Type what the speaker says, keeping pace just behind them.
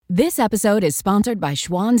This episode is sponsored by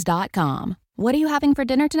Schwans.com. What are you having for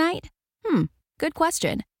dinner tonight? Good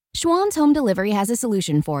question. Schwann's Home Delivery has a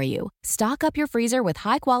solution for you. Stock up your freezer with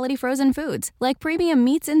high-quality frozen foods like premium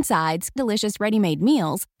meats and sides, delicious ready-made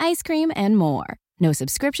meals, ice cream, and more. No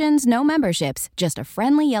subscriptions, no memberships, just a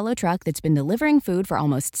friendly yellow truck that's been delivering food for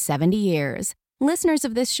almost 70 years. Listeners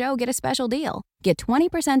of this show get a special deal. Get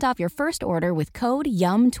 20% off your first order with code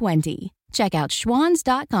YUM20. Check out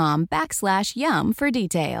schwans.com/YUM for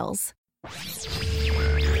details.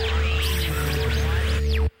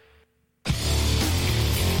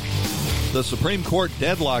 The Supreme Court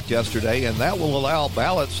deadlocked yesterday, and that will allow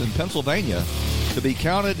ballots in Pennsylvania to be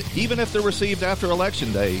counted even if they're received after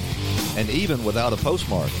Election Day and even without a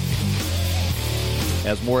postmark.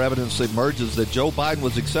 As more evidence emerges that Joe Biden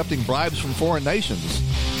was accepting bribes from foreign nations,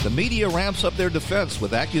 the media ramps up their defense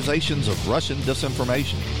with accusations of Russian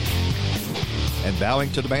disinformation. And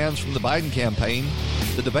bowing to demands from the Biden campaign,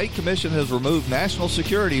 the Debate Commission has removed national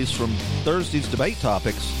securities from Thursday's debate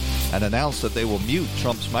topics and announced that they will mute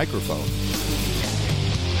Trump's microphone.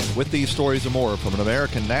 With these stories and more from an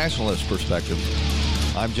American nationalist perspective,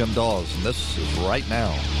 I'm Jim Dawes, and this is Right Now.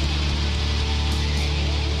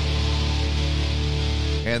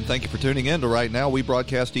 And thank you for tuning in to Right Now. We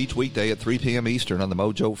broadcast each weekday at 3 p.m. Eastern on the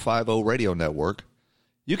Mojo 50 radio network.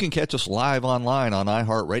 You can catch us live online on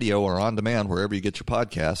iHeartRadio or on demand wherever you get your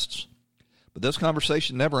podcasts. But this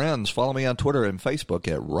conversation never ends. Follow me on Twitter and Facebook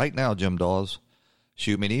at Right Now Jim Dawes.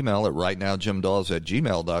 Shoot me an email at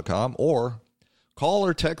rightnowjimdawes@gmail.com or call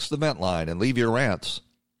or text the vent line and leave your rants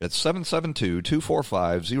at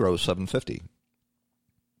 772-245-0750.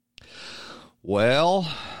 Well,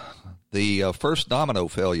 the first domino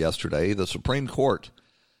fell yesterday. The Supreme Court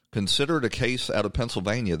considered a case out of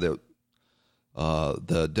Pennsylvania that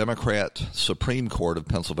the Democrat Supreme Court of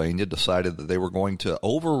Pennsylvania decided that they were going to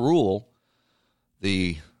overrule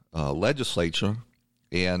the legislature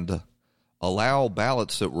and allow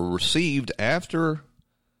ballots that were received after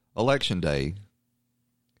Election Day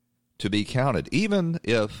to be counted. Even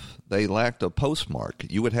if they lacked a postmark,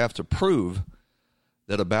 you would have to prove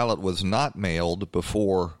that a ballot was not mailed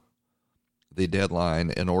before the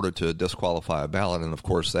deadline in order to disqualify a ballot, and of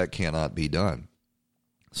course that cannot be done.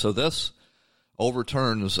 So this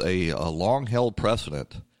overturns a long-held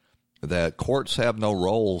precedent that courts have no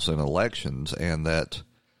roles in elections and that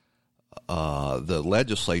the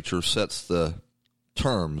legislature sets the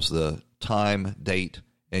terms, the time, date,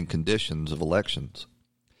 and conditions of elections.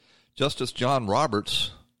 Justice John Roberts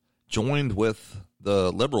joined with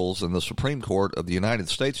the liberals in the Supreme Court of the United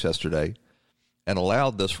States yesterday and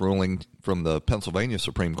allowed this ruling from the Pennsylvania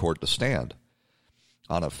Supreme Court to stand.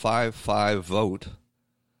 On a 5-5 vote,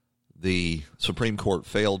 the Supreme Court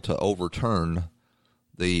failed to overturn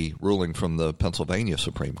the ruling from the Pennsylvania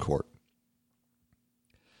Supreme Court.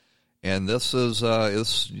 And this is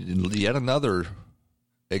yet another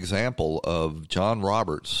example of John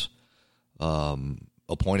Roberts,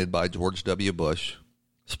 appointed by George W. Bush,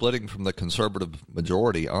 splitting from the conservative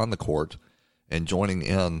majority on the court and joining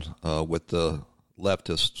in with the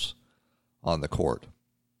leftists on the court.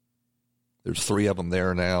 There's 3 of them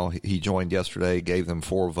there now. He joined yesterday, gave them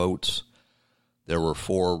 4 votes. There were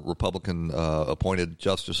 4 Republican appointed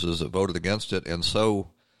justices that voted against it, and so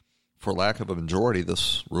for lack of a majority,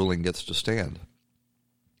 this ruling gets to stand.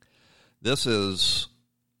 This is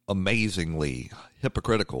amazingly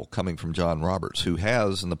hypocritical coming from John Roberts, who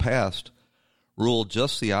has in the past ruled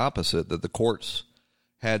just the opposite, that the courts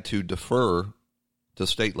had to defer to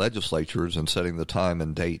state legislatures in setting the time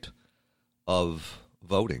and date of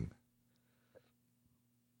voting.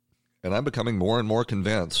 And I'm becoming more and more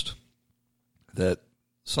convinced that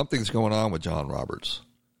something's going on with John Roberts.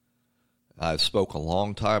 I've spoke a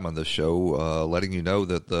long time on this show letting you know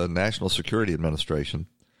that the National Security Administration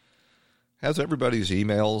has everybody's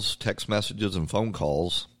emails, text messages, and phone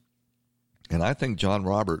calls, and I think John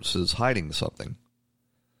Roberts is hiding something.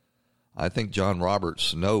 I think John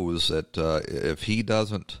Roberts knows that if he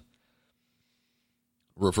doesn't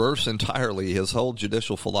reverse entirely his whole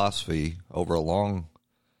judicial philosophy over a long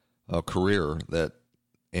career that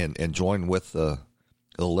and join with the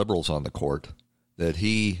liberals on the court, that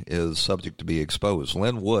he is subject to be exposed.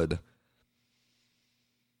 Lynn Wood,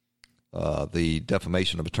 the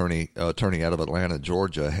defamation of attorney out of Atlanta,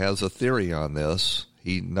 Georgia, has a theory on this.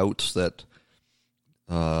 He notes that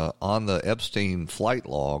on the Epstein flight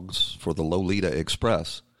logs for the Lolita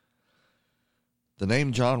Express, the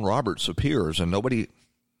name John Roberts appears, and nobody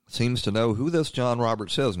seems to know who this John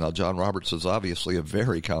Roberts is. Now, John Roberts is obviously a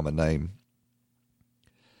very common name.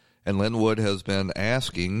 And Lynn Wood has been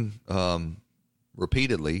asking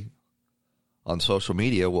repeatedly on social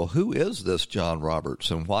media, well, who is this John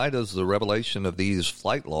Roberts, and why does the revelation of these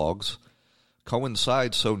flight logs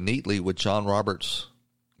coincide so neatly with John Roberts'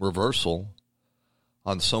 reversal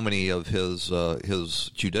on so many of his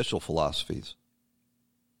judicial philosophies?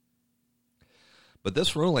 But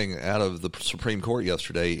this ruling out of the Supreme Court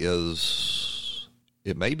yesterday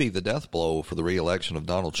it may be the death blow for the reelection of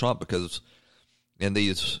Donald Trump, because in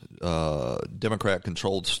these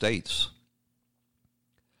Democrat-controlled states,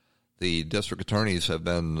 the district attorneys have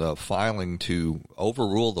been filing to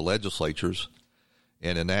overrule the legislatures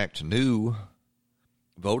and enact new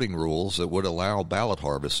voting rules that would allow ballot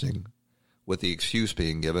harvesting, with the excuse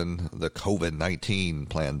being given the COVID-19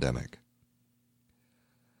 pandemic.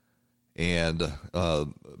 And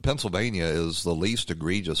Pennsylvania is the least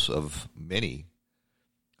egregious of many.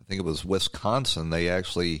 I think it was Wisconsin.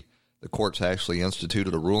 The courts actually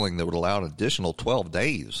instituted a ruling that would allow an additional 12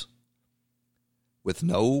 days with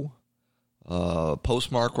no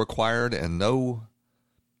postmark required and no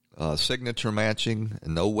signature matching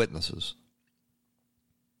and no witnesses.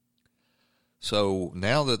 So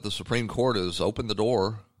now that the Supreme Court has opened the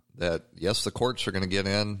door that, yes, the courts are going to get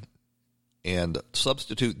in and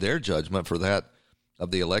substitute their judgment for that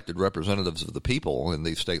of the elected representatives of the people in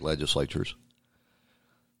these state legislatures,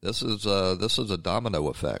 this is a domino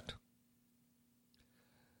effect.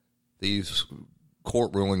 These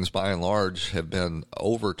court rulings, by and large, have been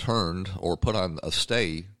overturned or put on a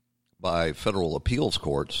stay by federal appeals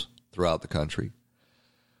courts throughout the country.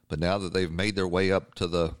 But now that they've made their way up to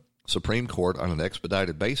the Supreme Court on an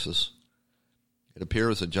expedited basis, it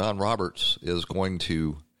appears that John Roberts is going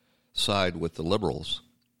to side with the liberals.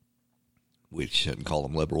 We shouldn't call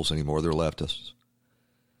them liberals anymore; they're leftists.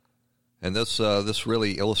 And this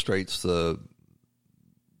really illustrates the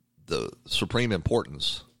supreme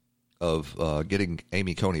importance of getting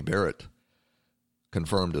Amy Coney Barrett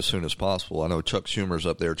confirmed as soon as possible. I know Chuck Schumer's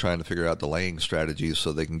up there trying to figure out delaying strategies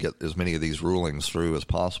so they can get as many of these rulings through as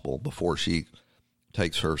possible before she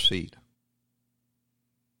takes her seat.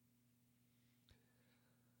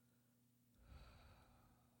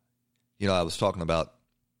 You know, I was talking about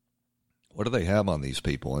what do they have on these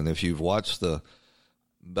people, and if you've watched the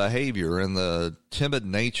behavior and the timid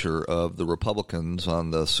nature of the Republicans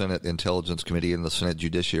on the Senate Intelligence Committee and the Senate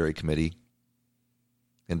Judiciary Committee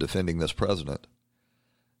in defending this president,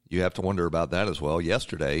 you have to wonder about that as well.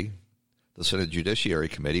 Yesterday, the Senate Judiciary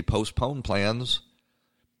Committee postponed plans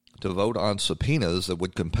to vote on subpoenas that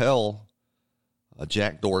would compel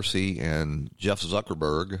Jack Dorsey and Jeff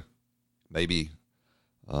Zuckerberg, maybe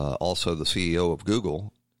also the CEO of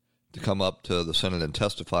Google, to come up to the Senate and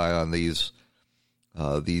testify on these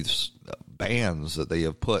bans that they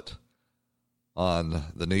have put on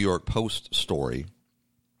the New York Post story.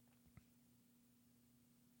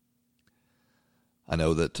 I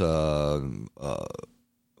know that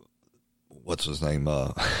what's his name?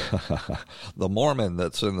 The Mormon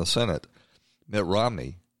that's in the Senate, Mitt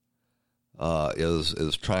Romney,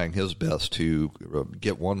 is trying his best to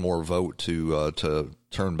get one more vote to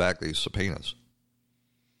turn back these subpoenas.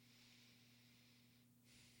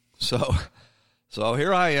 So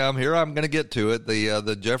here I am. Here I'm going to get to it.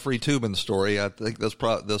 The Jeffrey Toobin story. I think this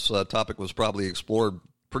topic was probably explored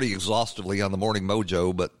pretty exhaustively on the Morning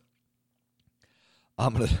Mojo, but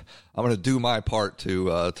I'm gonna do my part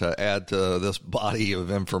to add to this body of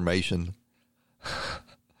information.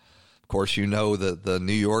 Of course, you know that the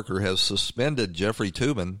New Yorker has suspended Jeffrey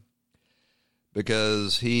Toobin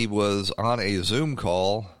because he was on a Zoom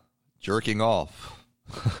call jerking off.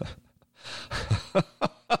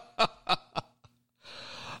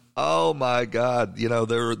 Oh my God! You know,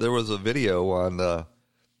 there was a video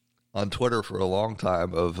on Twitter for a long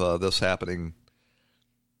time of this happening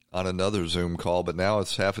on another Zoom call, but now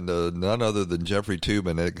it's happened to none other than Jeffrey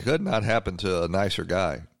Toobin. It could not happen to a nicer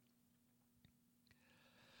guy.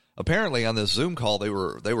 Apparently, on this Zoom call, they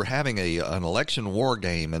were having an election war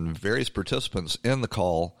game, and various participants in the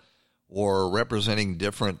call were representing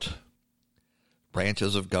different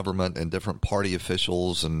branches of government and different party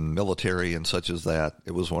officials and military and such as that.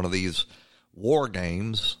 It was one of these war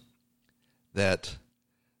games that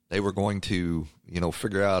they were going to,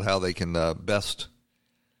 figure out how they can best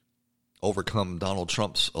overcome Donald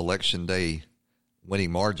Trump's election day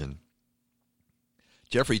winning margin.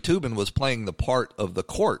 Jeffrey Toobin was playing the part of the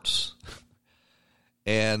courts.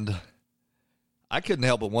 And I couldn't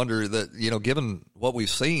help but wonder that, given what we've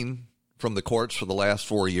seen from the courts for the last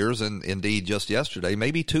 4 years, and indeed just yesterday,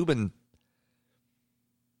 maybe Toobin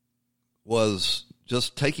was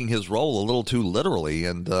just taking his role a little too literally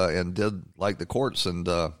and did like the courts and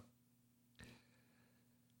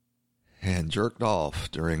jerked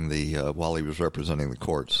off during while he was representing the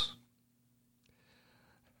courts.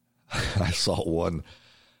 I saw one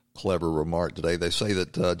clever remark today. They say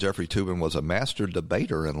that Jeffrey Toobin was a master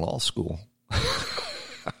debater in law school.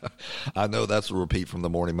 I know that's a repeat from the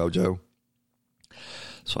Morning Mojo.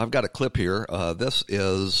 So I've got a clip here. This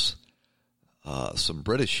is some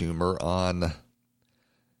British humor on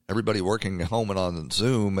everybody working at home and on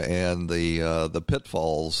Zoom and the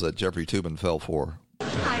pitfalls that Jeffrey Toobin fell for.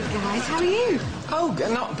 Hi guys, how are you? Oh,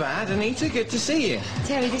 not bad, Anita. Good to see you.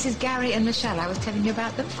 Terry, this is Gary and Michelle. I was telling you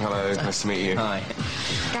about them. Hello, nice to meet you. Hi.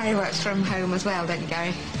 Gary works from home as well, don't you,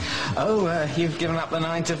 Gary? Oh, you've given up the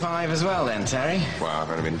 9 to 5 as well then, Terry? Well, I've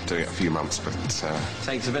only been doing it a few months, but...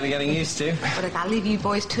 Takes a bit of getting used to. Well, look, I'll leave you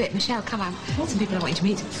boys to it. Michelle, come on. Some people I want you to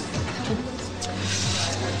meet.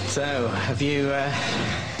 So, have you,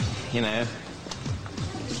 you know...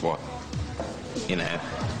 What? You know...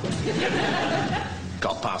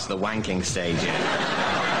 got past the wanking stage yet?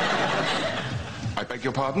 I beg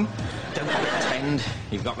your pardon? Don't pretend.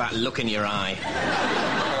 You've got that look in your eye.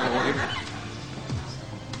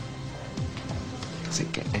 Does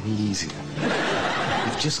it get any easier?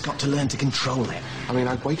 You've just got to learn to control it. I mean,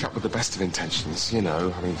 I wake up with the best of intentions, you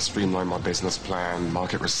know. I mean, streamline my business plan,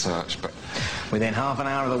 market research, but... Within half an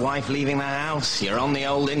hour of the wife leaving the house, you're on the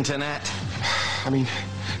old internet. I mean,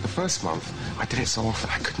 the first month, I did it so often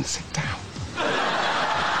I couldn't sit down.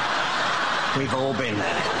 We've all been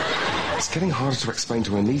there. It's getting harder to explain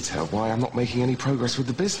to Anita why I'm not making any progress with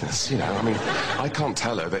the business, you know. I mean, I can't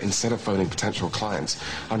tell her that instead of phoning potential clients,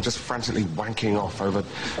 I'm just frantically wanking off over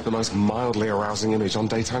the most mildly arousing image on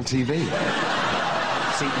daytime TV.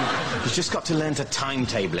 See, you've just got to learn to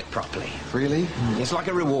timetable it properly. Really? It's like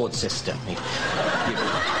a reward system. You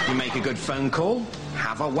make a good phone call,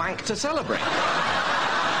 have a wank to celebrate.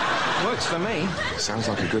 Works for me. Sounds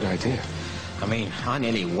like a good idea. I mean, I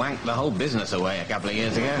nearly wanked the whole business away a couple of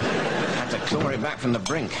years ago. Had to claw it back from the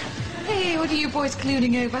brink. Hey, what are you boys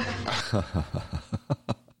clooning over?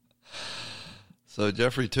 So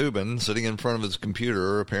Jeffrey Toobin, sitting in front of his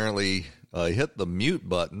computer, apparently hit the mute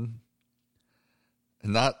button,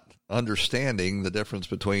 not understanding the difference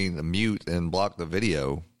between the mute and block the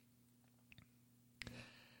video.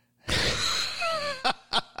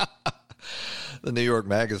 The New York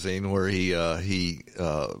Magazine, where he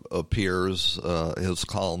appears, his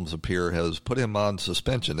columns appear, has put him on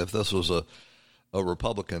suspension. If this was a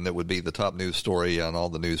Republican, that would be the top news story on all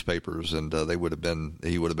the newspapers, and he would have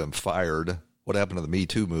been fired. What happened to the Me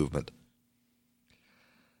Too movement?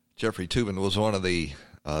 Jeffrey Toobin was one of the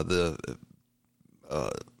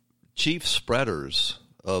chief spreaders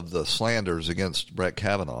of the slanders against Brett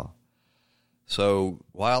Kavanaugh. So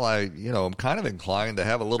while I'm kind of inclined to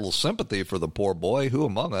have a little sympathy for the poor boy, who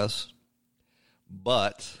among us?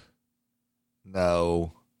 But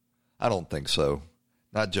no, I don't think so.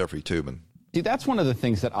 Not Jeffrey Toobin. See, that's one of the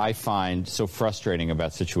things that I find so frustrating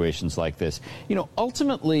about situations like this. You know,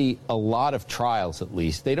 ultimately, a lot of trials, at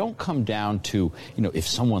least, they don't come down to, if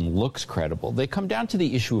someone looks credible. They come down to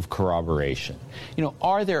the issue of corroboration.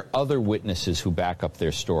 Are there other witnesses who back up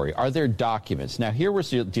their story? Are there documents? Now, here we're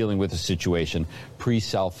dealing with a situation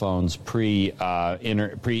pre-cell phones,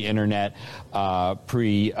 pre-internet,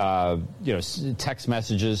 text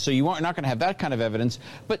messages. So you're not going to have that kind of evidence.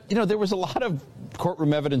 But, there was a lot of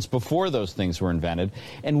courtroom evidence before those things were invented,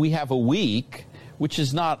 and we have a week, which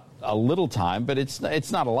is not a little time, but it's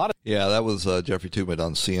not a lot of. Yeah, that was Jeffrey Toobin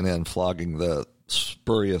on CNN flogging the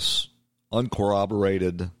spurious,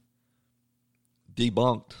 uncorroborated,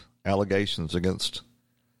 debunked allegations against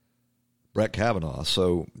Brett Kavanaugh.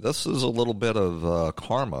 So this is a little bit of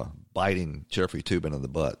karma biting Jeffrey Toobin in the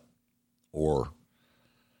butt, or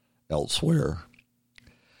elsewhere.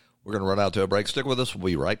 We're going to run out to a break. Stick with us. We'll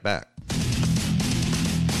be right back.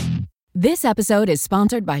 This episode is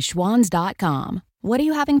sponsored by Schwans.com. What are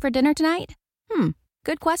you having for dinner tonight?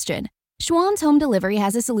 Good question. Schwann's Home Delivery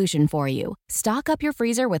has a solution for you. Stock up your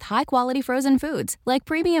freezer with high-quality frozen foods like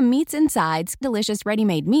premium meats and sides, delicious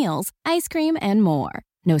ready-made meals, ice cream, and more.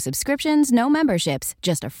 No subscriptions, no memberships,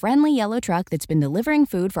 just a friendly yellow truck that's been delivering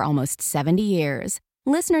food for almost 70 years.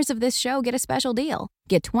 Listeners of this show get a special deal.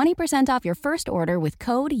 Get 20% off your first order with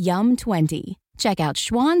code YUM20. Check out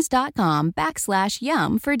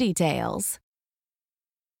schwans.com/yum for details.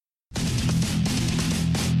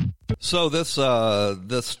 So this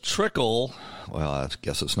trickle, well, I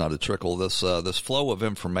guess it's not a trickle. This flow of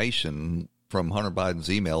information from Hunter Biden's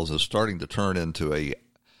emails is starting to turn into a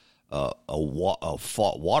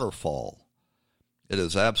waterfall. It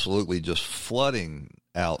is absolutely just flooding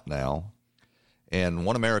out now. And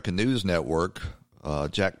One American News Network,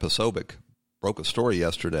 Jack Posobiec, broke a story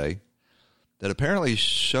yesterday that apparently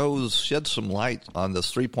shed some light on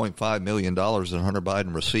this $3.5 million that Hunter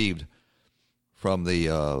Biden received from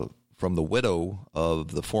the from the widow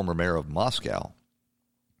of the former mayor of Moscow.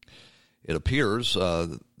 It appears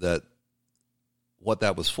that what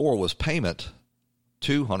that was for was payment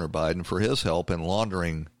to Hunter Biden for his help in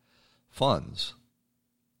laundering funds.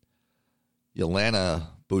 Yelena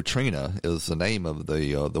Butrina is the name of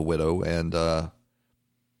the widow, and on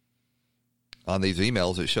these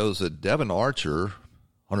emails it shows that Devon Archer,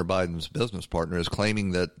 Hunter Biden's business partner, is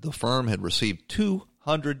claiming that the firm had received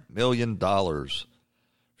 $200 million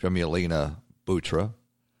from Yelena Butra,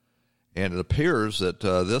 and it appears that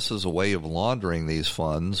this is a way of laundering these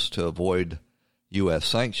funds to avoid U.S.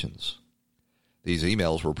 sanctions. These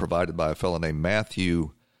emails were provided by a fellow named Matthew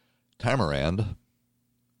Tamarand,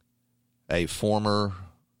 a former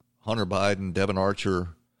Hunter Biden, Devon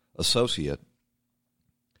Archer associate.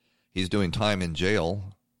 He's doing time in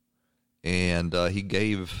jail, and he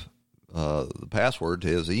gave the password to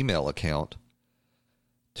his email account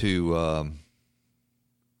to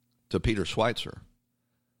Peter Schweitzer.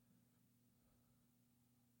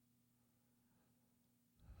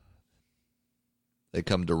 They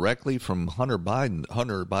come directly from Hunter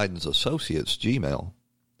Biden's associates' Gmail.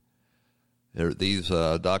 These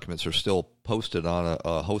documents are still posted on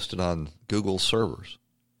hosted on Google servers.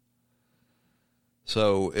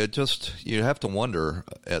 So you have to wonder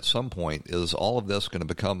at some point, is all of this going to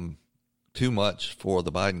become too much for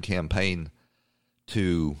the Biden campaign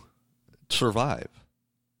to survive?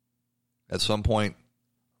 At some point,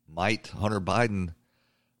 might Hunter Biden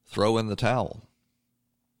throw in the towel?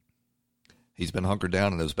 He's been hunkered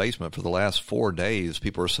down in his basement for the last 4 days.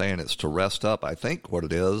 People are saying it's to rest up. I think what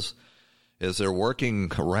it is they're working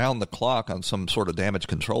around the clock on some sort of damage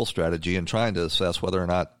control strategy and trying to assess whether or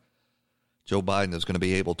not Joe Biden is going to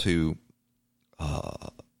be able to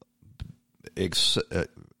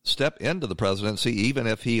step into the presidency, even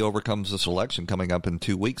if he overcomes this election coming up in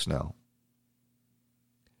 2 weeks now.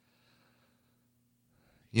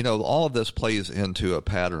 You know, all of this plays into a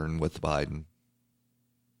pattern with Biden.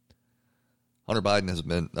 Joe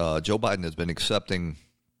Biden has been accepting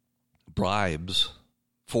bribes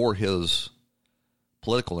for his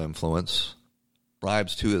political influence,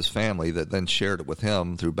 bribes to his family that then shared it with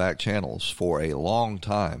him through back channels for a long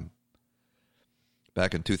time.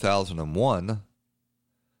 Back in 2001,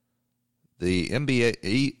 the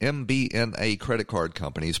MBNA credit card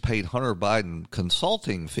companies paid Hunter Biden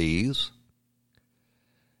consulting fees.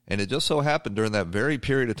 And it just so happened during that very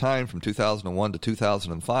period of time from 2001 to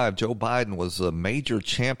 2005, Joe Biden was a major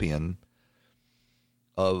champion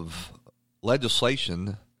of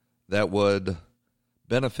legislation that would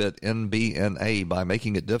benefit MBNA by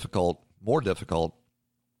making it more difficult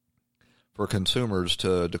for consumers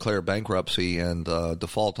to declare bankruptcy and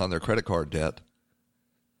default on their credit card debt,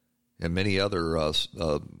 and many other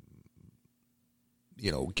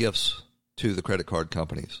gifts to the credit card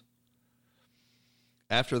companies.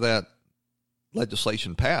 After that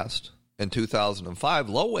legislation passed in 2005,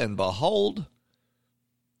 lo and behold,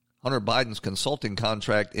 Hunter Biden's consulting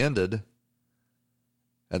contract ended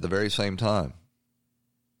at the very same time.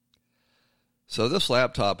 So this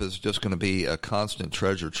laptop is just going to be a constant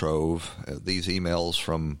treasure trove. These emails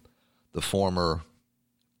from the former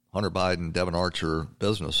Hunter Biden, Devon Archer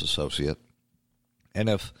business associate. And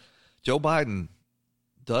if Joe Biden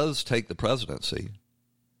does take the presidency,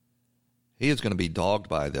 he is going to be dogged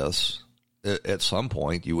by this. At some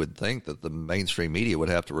point, you would think that the mainstream media would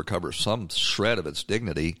have to recover some shred of its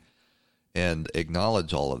dignity and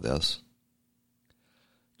acknowledge all of this.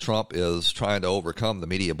 Trump is trying to overcome the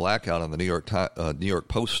media blackout on the New York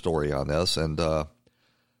Post story on this and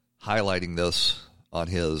highlighting this on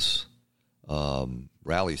his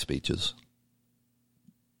rally speeches.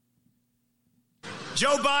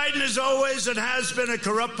 Joe Biden is always and has been a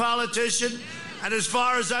corrupt politician. And as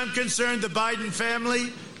far as I'm concerned, the Biden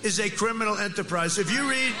family is a criminal enterprise. If you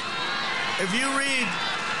read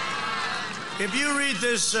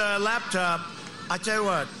this laptop, I tell you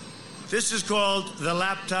what, this is called the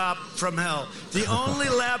laptop from hell. The only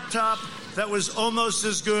laptop that was almost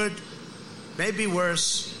as good, maybe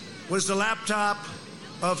worse, was the laptop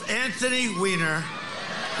of Anthony Weiner.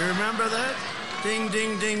 You remember that? Ding,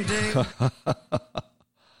 ding, ding, ding.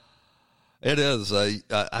 It is.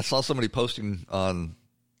 I saw somebody posting on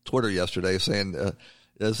Twitter yesterday saying,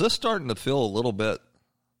 is this starting to feel a little bit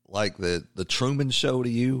like the Truman Show to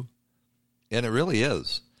you? And it really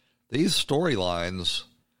is. These storylines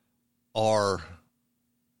are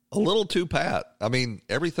a little too pat. I mean,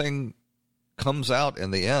 everything comes out in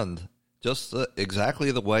the end just exactly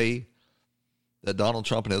the way that Donald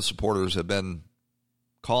Trump and his supporters have been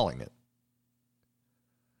calling it.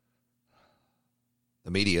 The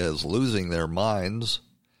media is losing their minds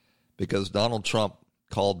because Donald Trump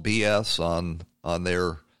called BS on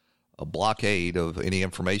their blockade of any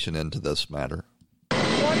information into this matter.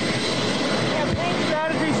 Campaign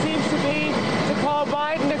strategy seems to be to call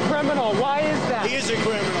Biden a criminal. Why is that? He is a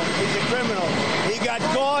criminal. He's a criminal. He got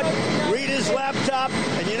caught. Read his laptop.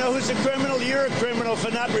 And you know who's a criminal? You're a criminal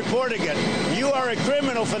for not reporting it. You are a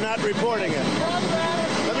criminal for not reporting it.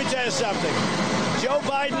 Let me tell you something. Joe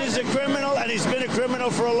Biden is a criminal, and he's been a criminal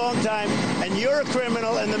for a long time. And you're a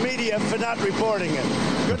criminal in the media for not reporting it.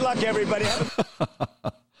 Good luck, everybody.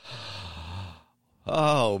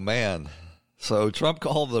 Oh, man. So Trump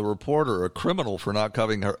called the reporter a criminal for not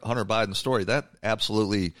covering Hunter Biden's story. That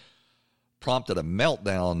absolutely prompted a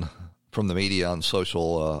meltdown from the media on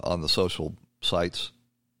the social sites.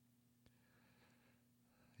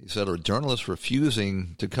 He said a journalist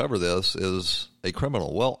refusing to cover this is a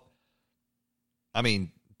criminal. Well, I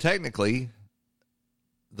mean, technically,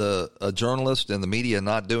 a journalist and the media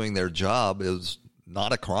not doing their job is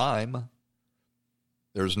not a crime.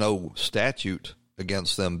 There's no statute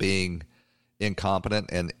against them being incompetent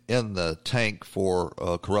and in the tank for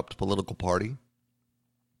a corrupt political party.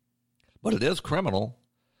 But it is criminal.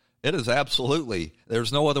 It is absolutely,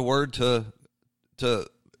 there's no other word to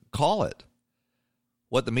call it.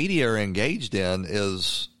 What the media are engaged in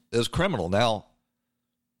is criminal. Now,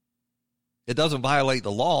 it doesn't violate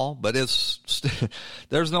the law, but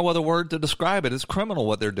there's no other word to describe it. It's criminal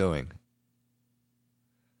what they're doing.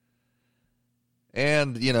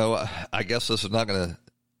 And, you know, I guess this is not going to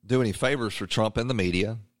do any favors for Trump and the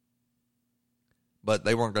media, but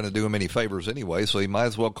they weren't going to do him any favors anyway, so he might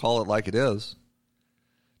as well call it like it is.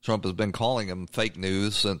 Trump has been calling him fake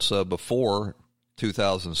news since before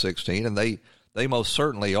 2016, and they most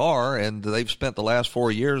certainly are, and they've spent the last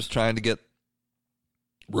 4 years trying to get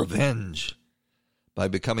revenge by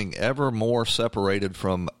becoming ever more separated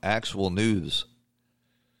from actual news.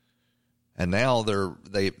 And now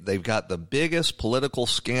they've got the biggest political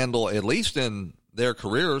scandal, at least in their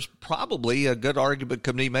careers. Probably a good argument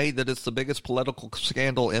can be made that it's the biggest political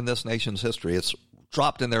scandal in this nation's history. It's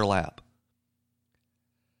dropped in their lap.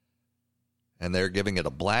 And they're giving it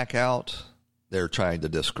a blackout. They're trying to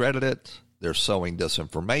discredit it. They're sowing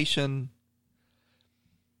disinformation.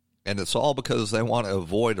 And it's all because they want to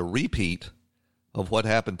avoid a repeat of what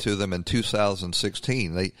happened to them in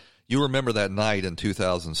 2016. You remember that night in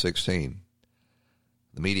 2016.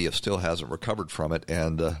 The media still hasn't recovered from it,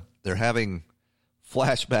 and they're having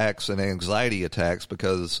flashbacks and anxiety attacks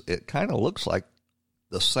because it kind of looks like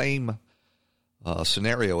the same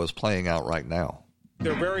scenario is playing out right now.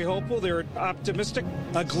 They're very hopeful. They're optimistic.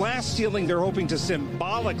 A glass ceiling they're hoping to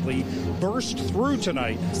symbolically burst through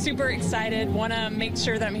tonight. Super excited. Want to make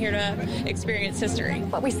sure that I'm here to experience history.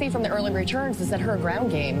 What we see from the early returns is that her ground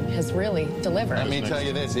game has really delivered. Let me tell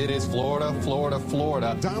you this. It is Florida, Florida,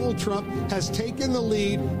 Florida. Donald Trump has taken the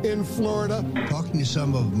lead in Florida. Talking to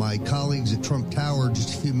some of my colleagues at Trump Tower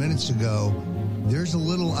just a few minutes ago, there's a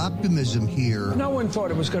little optimism here. No one thought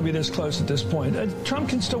it was going to be this close at this point. Trump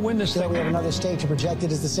can still win this thing. We have another state to project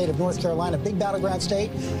it as the state of North Carolina, big battleground state.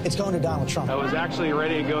 It's going to Donald Trump. I was actually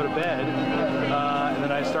ready to go to bed, and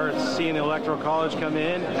then I started seeing the Electoral College come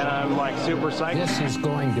in, and I'm like super psyched. This is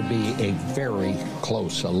going to be a very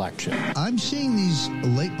close election. I'm seeing these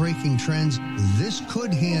late-breaking trends. This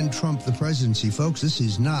could hand Trump the presidency, folks. This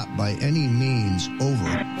is not by any means over.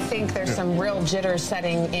 I think there's some real jitters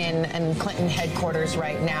setting in Clinton headquarters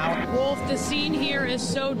right now. Wolf, the scene here is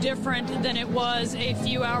so different than it was a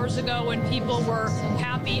few hours ago when people were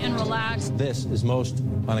happy and relaxed. This is most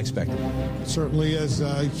unexpected. It certainly is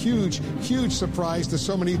a huge, huge surprise to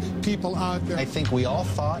so many people out there. I think we all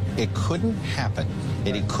thought it couldn't happen,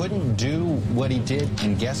 that he couldn't do what he did,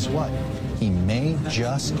 and guess what? He may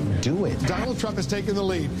just do it. Donald Trump has taken the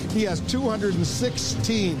lead. He has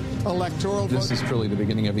 216 electoral votes. This is truly the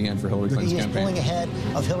beginning of the end for Hillary Clinton's campaign. He is pulling ahead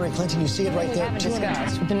of Hillary Clinton. You see it right there. We haven't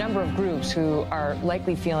discussed the number of groups who are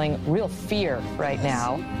likely feeling real fear right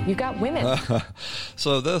now. You've got women.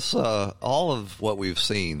 So this, all of what we've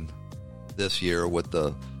seen this year with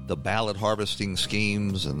the ballot harvesting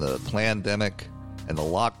schemes and the pandemic and the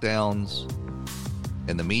lockdowns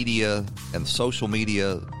and the media and social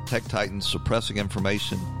media, tech titans suppressing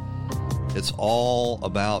information. It's all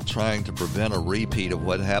about trying to prevent a repeat of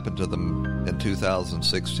what happened to them in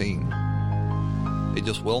 2016. They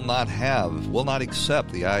just will not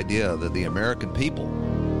accept the idea that the American people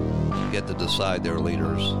get to decide their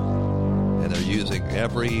leaders. And they're using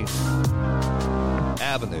every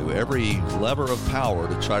avenue, every lever of power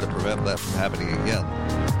to try to prevent that from happening again.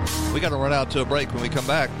 We got to run out to a break. When we come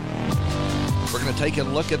back, we're going to take a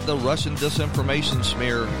look at the Russian disinformation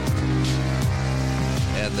smear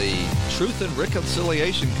and the Truth and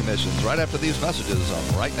Reconciliation Commissions right after these messages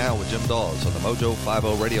on Right Now with Jim Dawes on the Mojo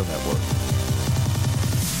 50 Radio Network.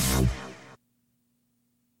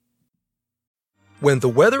 When the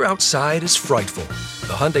weather outside is frightful,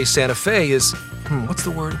 the Hyundai Santa Fe is,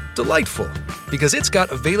 delightful. Because it's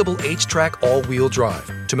got available H-Track all-wheel drive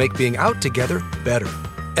to make being out together better.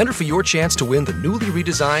 Enter for your chance to win the newly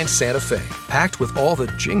redesigned Santa Fe, packed with all the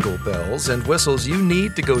jingle bells and whistles you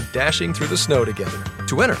need to go dashing through the snow together.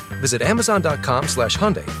 To enter, visit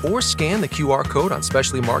Amazon.com/Hyundai or scan the QR code on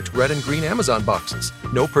specially marked red and green Amazon boxes.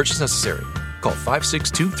 No purchase necessary. Call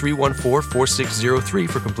 562-314-4603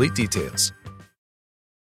 for complete details.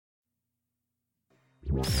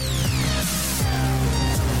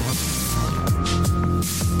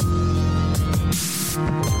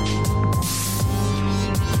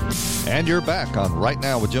 And you're back on Right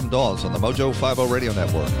Now with Jim Dawes on the Mojo 50 Radio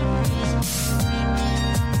Network.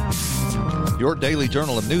 Your daily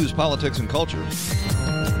journal of news, politics, and culture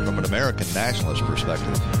from an American nationalist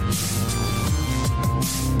perspective.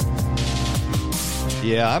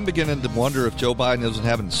 Yeah, I'm beginning to wonder if Joe Biden isn't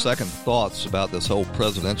having second thoughts about this whole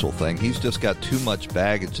presidential thing. He's just got too much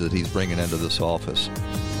baggage that he's bringing into this office.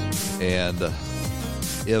 And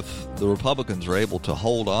if the Republicans are able to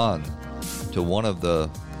hold on to one of the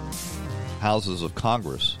houses of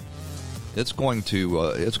Congress, it's going to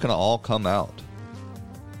all come out,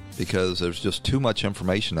 because there's just too much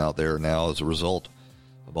information out there now as a result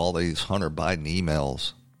of all these Hunter Biden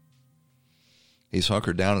emails. He's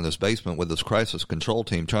hunkered down in his basement with his crisis control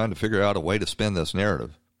team trying to figure out a way to spin this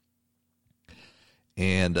narrative.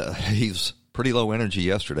 And he's pretty low energy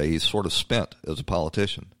yesterday. He's sort of spent as a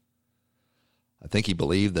politician. I think he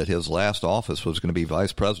believed that his last office was going to be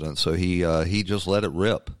vice president, so he just let it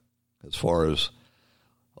rip as far as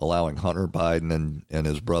allowing Hunter Biden and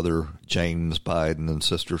his brother James Biden and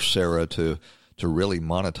sister Sarah to really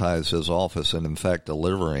monetize his office, and in fact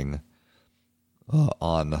delivering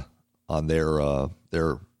on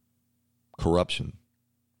their corruption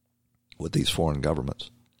with these foreign governments.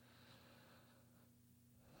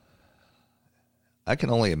 I can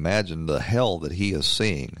only imagine the hell that he is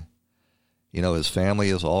seeing. You know, his family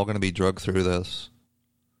is all going to be drugged through this.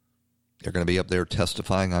 They're going to be up there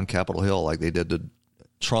testifying on Capitol Hill like they did to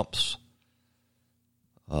Trump's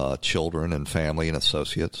children and family and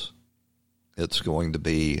associates. It's going to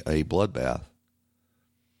be a bloodbath.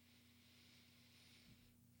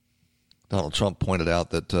 Donald Trump pointed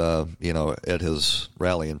out that, at his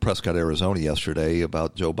rally in Prescott, Arizona yesterday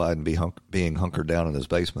about Joe Biden being hunkered down in his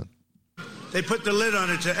basement. They put the lid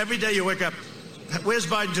on it. Every day you wake up, where's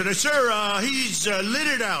Biden today? Sir, he's lit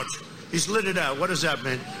it out. He's lit it out. What does that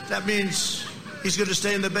mean? That means he's going to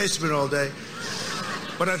stay in the basement all day.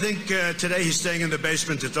 But I think today he's staying in the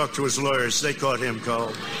basement to talk to his lawyers. They caught him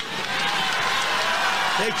cold.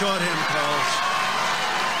 They caught him cold.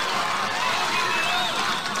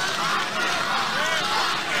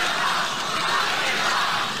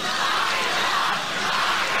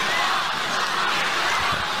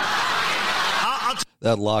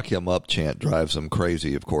 That lock him up chant drives him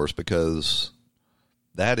crazy, of course, because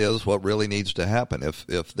that is what really needs to happen.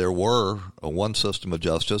 If there were one system of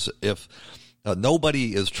justice, if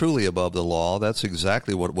nobody is truly above the law, that's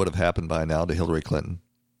exactly what would have happened by now to Hillary Clinton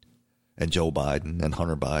and Joe Biden and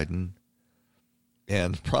Hunter Biden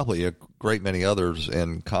and probably a great many others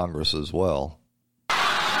in Congress as well.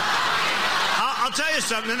 I'll tell you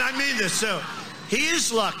something, and I mean this. So he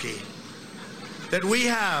is lucky that we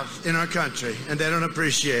have in our country, and they don't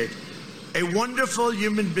appreciate, a wonderful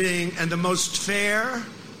human being and the most fair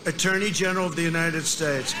Attorney General of the United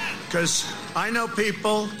States. Because I know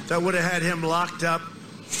people that would have had him locked up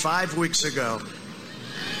 5 weeks ago.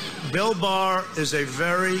 Bill Barr is a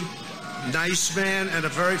very nice man and a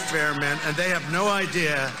very fair man, and they have no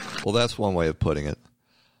idea. Well, that's one way of putting it.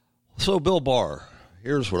 So Bill Barr,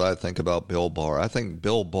 here's what I think about Bill Barr. I think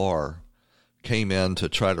Bill Barr came in to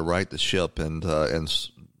try to right the ship and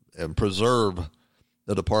preserve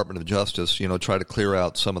the Department of Justice, try to clear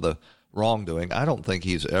out some of the wrongdoing. I don't think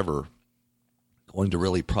he's ever going to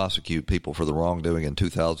really prosecute people for the wrongdoing in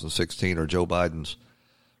 2016 or Joe Biden's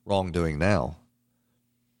wrongdoing now.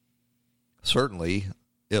 Certainly,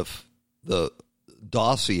 if the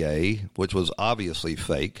dossier, which was obviously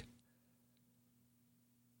fake,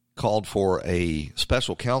 called for a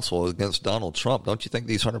special counsel against Donald Trump, don't you think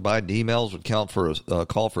these Hunter Biden emails would call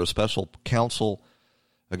for a special counsel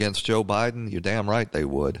against Joe Biden? You're damn right they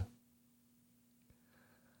would.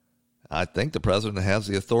 I think the president has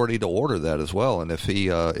the authority to order that as well. And if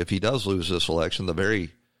he does lose this election, the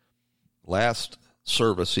very last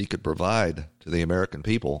service he could provide to the American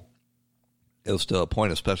people is to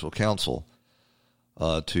appoint a special counsel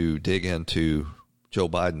to dig into Joe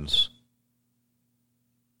Biden's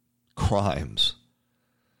crimes.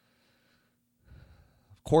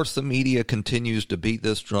 Of course, the media continues to beat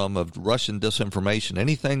this drum of Russian disinformation.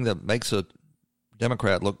 Anything that makes a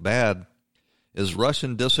Democrat look bad is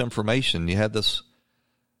Russian disinformation. You had this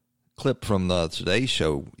clip from the Today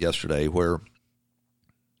Show yesterday where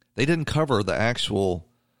they didn't cover the actual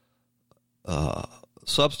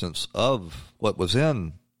substance of what was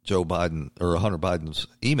in Joe Biden or Hunter Biden's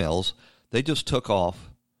emails. They just took off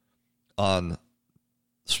on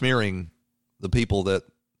smearing the people that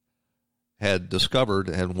had discovered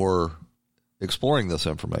and were exploring this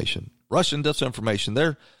information. Russian disinformation.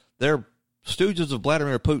 They're stooges of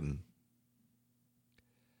Vladimir Putin.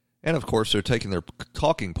 And, of course, they're taking their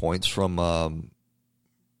talking points from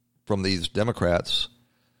these Democrats.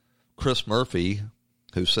 Chris Murphy,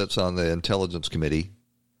 who sits on the Intelligence Committee,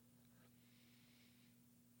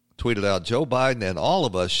 tweeted out, Joe Biden and all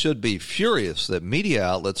of us should be furious that media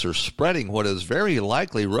outlets are spreading what is very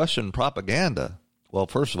likely Russian propaganda. Well,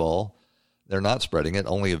 first of all, they're not spreading it.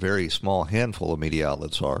 Only a very small handful of media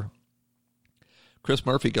outlets are. Chris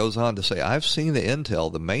Murphy goes on to say, I've seen the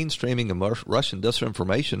intel, the mainstreaming of Russian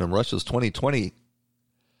disinformation in Russia's 2020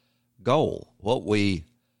 goal.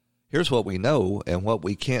 Here's what we know and what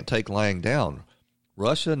we can't take lying down.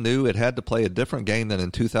 Russia knew it had to play a different game than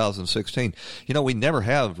in 2016. You know, we never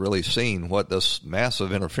have really seen what this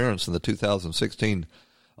massive interference in the 2016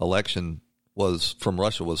 election from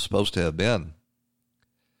Russia was supposed to have been.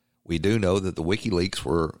 We do know that the WikiLeaks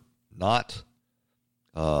were not,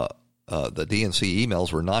 the DNC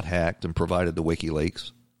emails were not hacked and provided to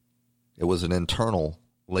WikiLeaks. It was an internal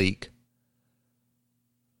leak.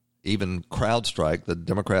 Even CrowdStrike, the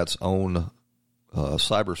Democrats' own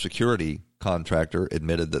cybersecurity contractor,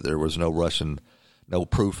 admitted that there was no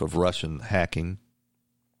proof of Russian hacking.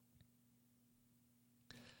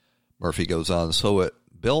 Murphy goes on, so it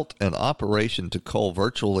built an operation to cull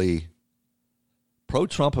virtually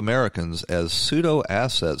pro-Trump Americans as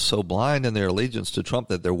pseudo-assets, so blind in their allegiance to Trump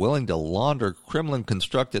that they're willing to launder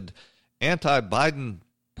Kremlin-constructed anti-Biden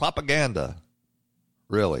propaganda.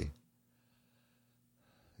 Really.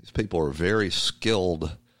 These people are very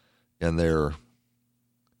skilled in their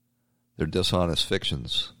dishonest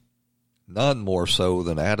fictions. None more so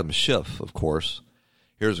than Adam Schiff, of course.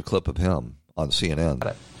 Here's a clip of him on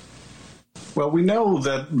CNN. Well, we know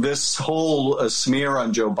that this whole smear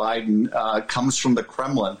on Joe Biden comes from the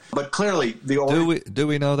Kremlin, but clearly the do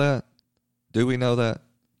we know that? Do we know that?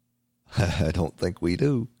 I don't think we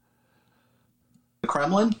do. The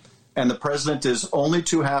Kremlin, and the president is only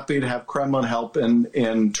too happy to have Kremlin help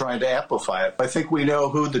in trying to amplify it. I think we know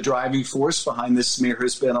who the driving force behind this smear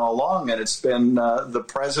has been all along, and it's been the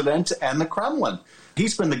president and the Kremlin.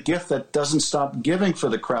 He's been the gift that doesn't stop giving for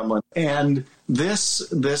the Kremlin. And this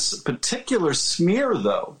particular smear,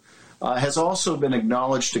 though, has also been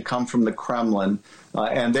acknowledged to come from the Kremlin.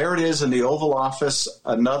 And there it is in the Oval Office,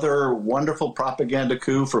 another wonderful propaganda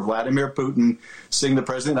coup for Vladimir Putin, seeing the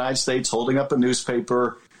president of the United States holding up a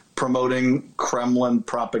newspaper promoting Kremlin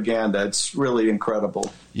propaganda. It's really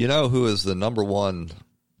incredible. You know who is the number one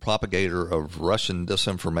propagator of Russian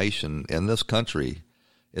disinformation in this country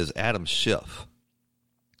is Adam Schiff.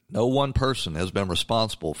 No one person has been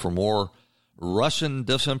responsible for more Russian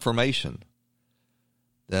disinformation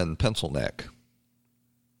than Pencil Neck.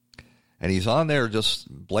 And he's on there just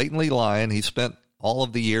blatantly lying. He spent all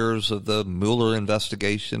of the years of the Mueller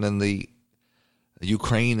investigation and the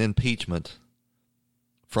Ukraine impeachment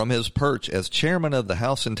from his perch as chairman of the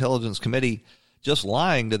House Intelligence Committee, just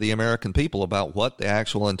lying to the American people about what the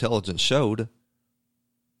actual intelligence showed.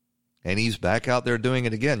 And he's back out there doing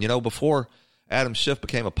it again. You know, before Adam Schiff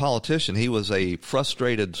became a politician, he was a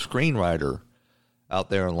frustrated screenwriter out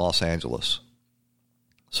there in Los Angeles.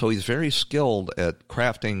 So he's very skilled at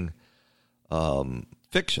crafting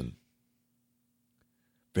fiction,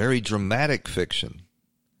 very dramatic fiction.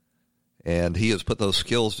 And he has put those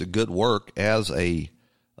skills to good work as a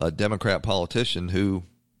Democrat politician who,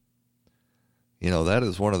 you know, that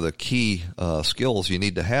is one of the key skills you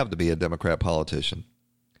need to have to be a Democrat politician.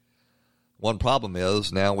 One problem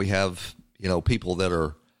is now we have, you know, people that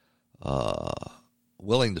are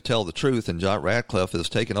willing to tell the truth, and John Ratcliffe has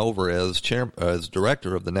taken over as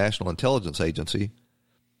director of the National Intelligence Agency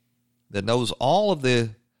that knows all of the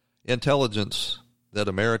intelligence that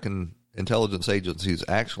American intelligence agencies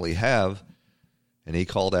actually have, and he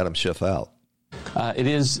called Adam Schiff out. It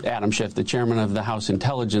is Adam Schiff, the chairman of the House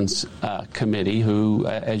Intelligence Committee, who,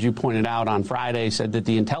 as you pointed out on Friday, said that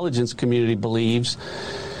the intelligence community believes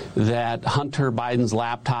that Hunter Biden's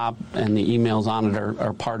laptop and the emails on it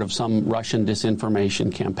are part of some Russian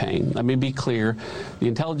disinformation campaign. Let me be clear. The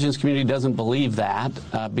intelligence community doesn't believe that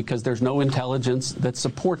because there's no intelligence that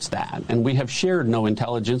supports that. And we have shared no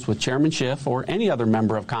intelligence with Chairman Schiff or any other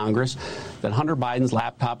member of Congress that Hunter Biden's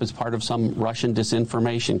laptop is part of some Russian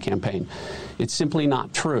disinformation campaign. It's simply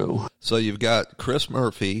not true. So you've got Chris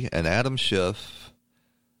Murphy and Adam Schiff,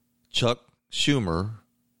 Chuck Schumer,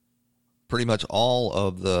 pretty much all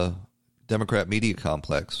of the Democrat media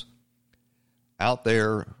complex out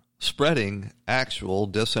there spreading actual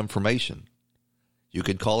disinformation. You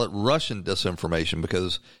could call it Russian disinformation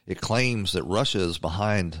because it claims that Russia is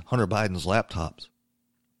behind Hunter Biden's laptops.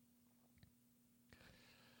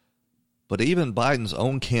 But even Biden's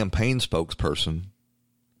own campaign spokesperson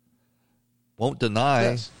won't deny.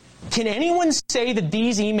 Yes. Can anyone say that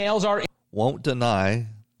these emails are... Won't deny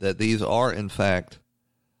that these are, in fact,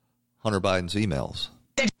 Hunter Biden's emails.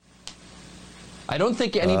 I don't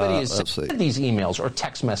think anybody is saying that these emails or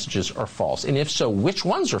text messages are false. And if so, which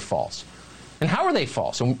ones are false? And how are they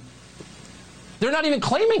false? And they're not even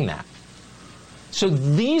claiming that. So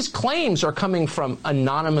these claims are coming from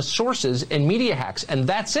anonymous sources and media hacks, and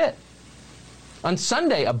that's it. On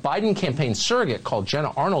Sunday, a Biden campaign surrogate called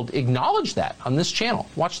Jenna Arnold acknowledged that on this channel.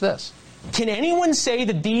 Watch this. Can anyone say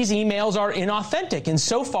that these emails are inauthentic? And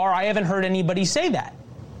so far, I haven't heard anybody say that.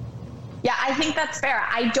 Yeah, I think that's fair.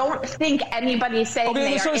 I don't think anybody's saying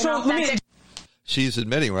they are inauthentic. She's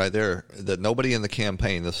admitting right there that nobody in the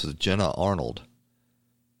campaign, this is Jenna Arnold,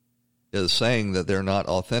 is saying that they're not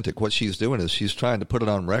authentic. What she's doing is she's trying to put it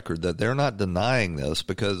on record that they're not denying this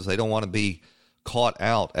because they don't want to be caught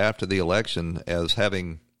out after the election as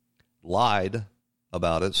having lied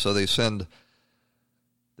about it. So they send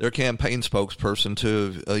their campaign spokesperson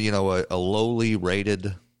to, a lowly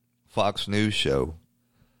rated Fox News show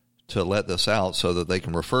to let this out so that they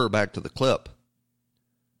can refer back to the clip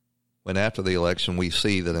when after the election we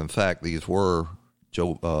see that, in fact, these were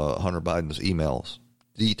Hunter Biden's emails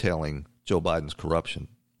detailing Joe Biden's corruption.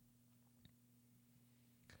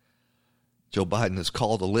 Joe Biden has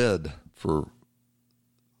called a lid for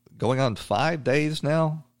going on 5 days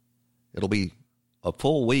now. It'll be a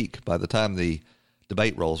full week by the time the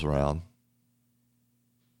debate rolls around.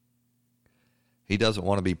 He doesn't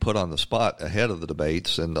want to be put on the spot ahead of the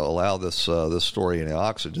debates and allow this story any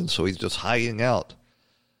oxygen, so he's just hiding out,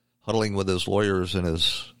 huddling with his lawyers and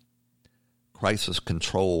his crisis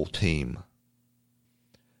control team.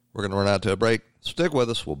 We're going to run out to a break. Stick with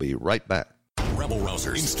us. We'll be right back.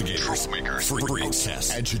 Rebel-rousers, instigators, troublemakers, freaks,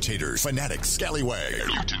 agitators, fanatics, scallywags,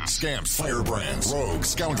 mutants, scamps, firebrands, rogues,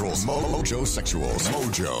 scoundrels, mojo-sexuals,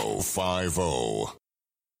 Mojo 50.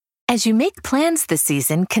 As you make plans this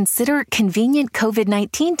season, consider convenient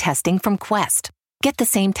COVID-19 testing from Quest. Get the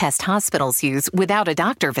same test hospitals use without a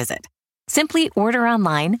doctor visit. Simply order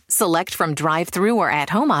online, select from drive-through or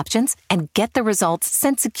at-home options, and get the results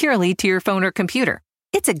sent securely to your phone or computer.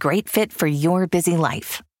 It's a great fit for your busy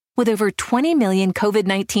life. With over 20 million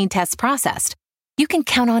COVID-19 tests processed, you can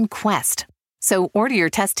count on Quest. So order your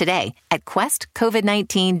test today at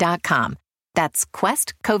questcovid19.com. That's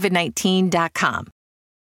questcovid19.com.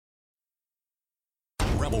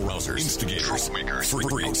 Rebel-rousers, instigators, troublemakers,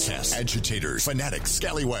 freaks, agitators, fanatics,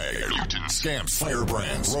 scallywags, mutants, scamps,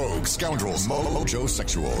 firebrands, rogues, scoundrels,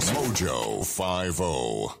 mojo-sexuals, Mojo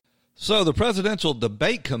 50. So the Presidential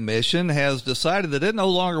Debate Commission has decided that it no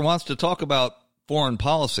longer wants to talk about foreign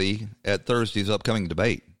policy at Thursday's upcoming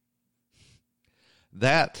debate.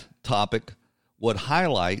 That topic would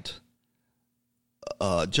highlight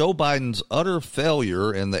Joe Biden's utter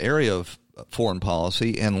failure in the area of foreign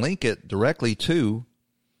policy and link it directly to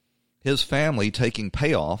his family taking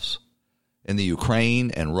payoffs in the Ukraine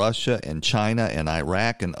and Russia and China and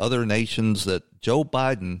Iraq and other nations that Joe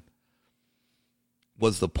Biden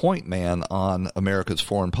was the point man on America's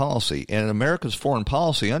foreign policy. And America's foreign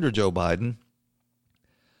policy under Joe Biden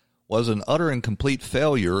was an utter and complete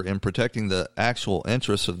failure in protecting the actual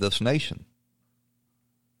interests of this nation.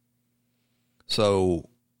 So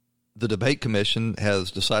the debate commission has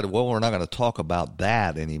decided, well, we're not going to talk about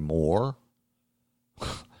that anymore.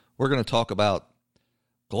 We're going to talk about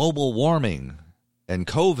global warming and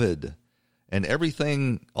COVID and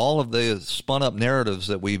everything, all of the spun up narratives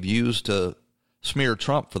that we've used to smear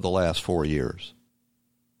Trump for the last 4 years.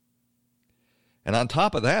 And on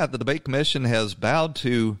top of that, the debate commission has bowed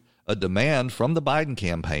to a demand from the Biden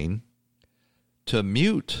campaign to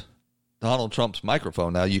mute Donald Trump's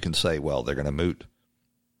microphone. Now you can say, well, they're going to mute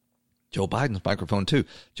Joe Biden's microphone too.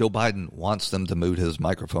 Joe Biden wants them to mute his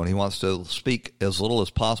microphone. He wants to speak as little as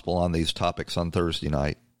possible on these topics on Thursday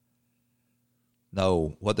night.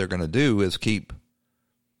 No, what they're going to do is keep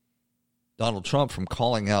Donald Trump from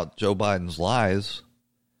calling out Joe Biden's lies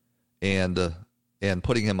and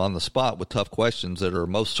putting him on the spot with tough questions that are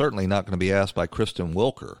most certainly not going to be asked by Kristen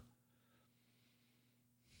Wilker.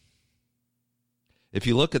 If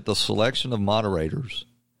you look at the selection of moderators,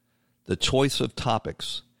 the choice of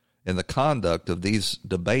topics, and the conduct of these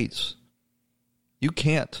debates, you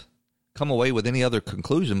can't come away with any other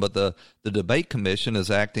conclusion, but the debate commission is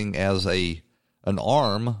acting as an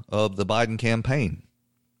arm of the Biden campaign.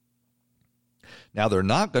 Now, they're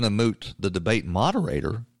not going to moot the debate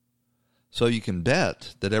moderator, so you can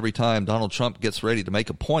bet that every time Donald Trump gets ready to make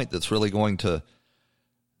a point that's really going to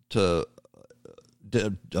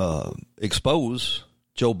expose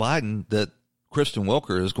Joe Biden, that Kristen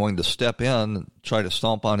Wilker is going to step in and try to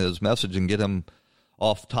stomp on his message and get him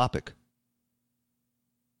off topic.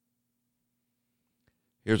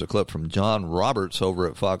 Here's a clip from John Roberts over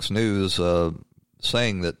at Fox News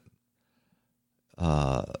saying that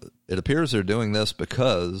it appears they're doing this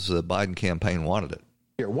because the Biden campaign wanted it.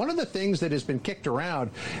 One of the things that has been kicked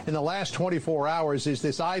around in the last 24 hours is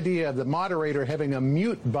this idea of the moderator having a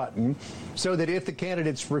mute button so that if the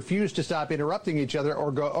candidates refuse to stop interrupting each other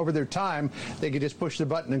or go over their time, they could just push the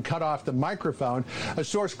button and cut off the microphone. A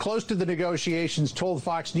source close to the negotiations told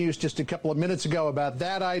Fox News just a couple of minutes ago about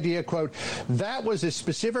that idea, quote, that was a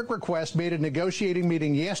specific request made at a negotiating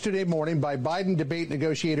meeting yesterday morning by Biden debate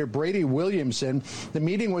negotiator Brady Williamson. The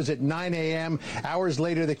meeting was at 9 a.m. Hours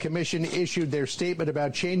later, the commission issued their statement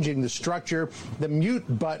about changing the structure. The mute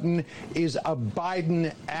button is a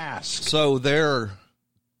Biden ask. So they're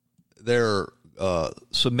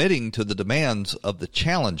submitting to the demands of the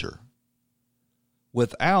challenger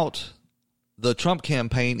without the Trump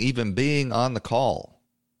campaign even being on the call.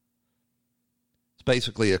 It's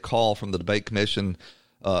basically a call from the debate commission.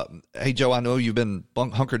 Hey, Joe, I know you've been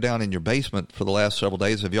hunkered down in your basement for the last several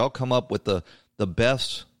days. Have y'all come up with the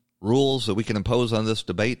best rules that we can impose on this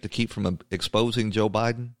debate to keep from exposing Joe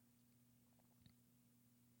Biden?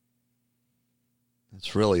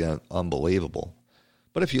 It's really unbelievable.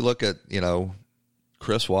 But if you look at,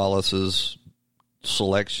 Chris Wallace's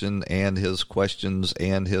selection and his questions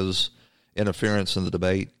and his interference in the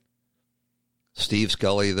debate, Steve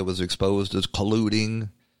Scully that was exposed as colluding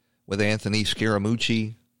with Anthony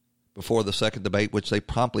Scaramucci before the second debate, which they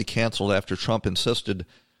promptly canceled after Trump insisted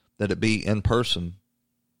that it be in person.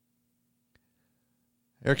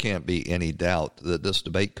 There can't be any doubt that this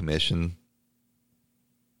debate commission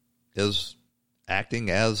is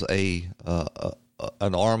acting as an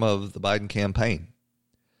arm of the Biden campaign.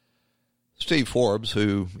 Steve Forbes,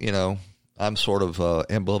 who, I'm sort of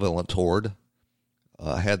ambivalent toward,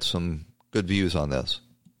 had some good views on this.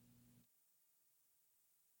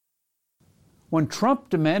 When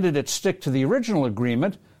Trump demanded it stick to the original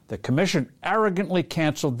agreement, the commission arrogantly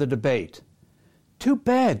canceled the debate. Too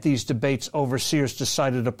bad these debates overseers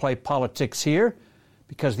decided to play politics here,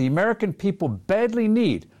 because the American people badly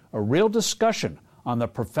need a real discussion on the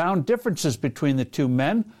profound differences between the two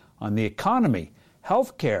men on the economy,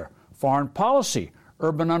 health care, foreign policy,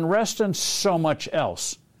 urban unrest, and so much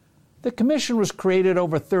else. The commission was created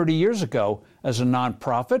over 30 years ago as a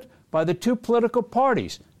nonprofit by the two political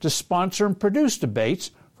parties to sponsor and produce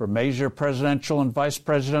debates for major presidential and vice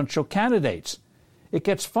presidential candidates. It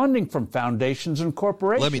gets funding from foundations and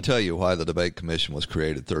corporations. Let me tell you why the debate commission was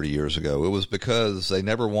created 30 years ago. It was because they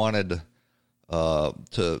never wanted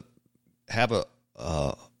to have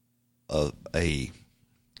a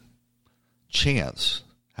chance,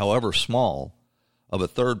 however small, of a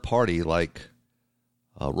third party like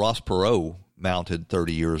Ross Perot mounted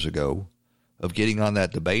 30 years ago, of getting on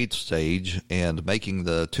that debate stage and making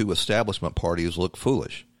the two establishment parties look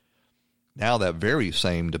foolish. Now that very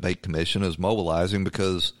same debate commission is mobilizing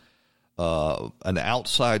because an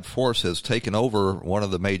outside force has taken over one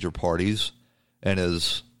of the major parties and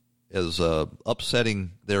is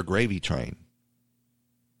upsetting their gravy train.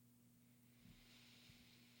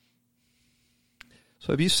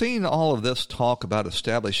 So have you seen all of this talk about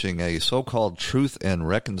establishing a so-called Truth and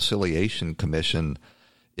Reconciliation Commission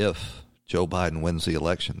if Joe Biden wins the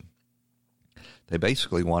election? They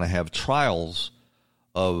basically want to have trials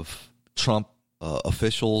of Trump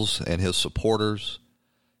officials and his supporters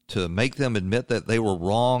to make them admit that they were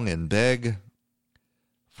wrong and beg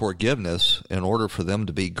forgiveness in order for them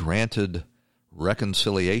to be granted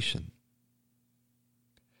reconciliation.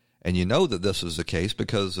 And you know that this is the case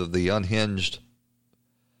because of the unhinged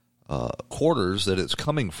quarters that it's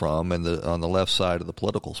coming from on the left side of the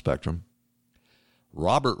political spectrum.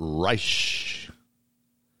 Robert Reich,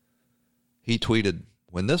 he tweeted,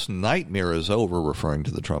 "When this nightmare is over," referring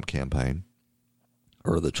to the Trump campaign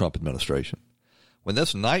or the Trump administration, When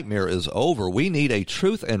this nightmare is over, we need a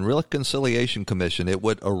Truth and Reconciliation Commission. It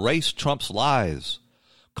would erase Trump's lies,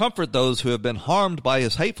 comfort those who have been harmed by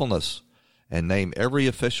his hatefulness, and name every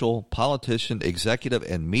official, politician, executive,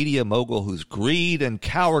 and media mogul whose greed and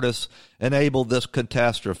cowardice enabled this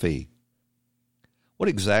catastrophe. What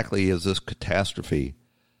exactly is this catastrophe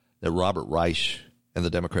that Robert Reich and the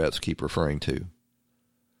Democrats keep referring to?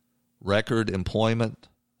 Record employment,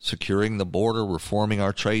 securing the border, reforming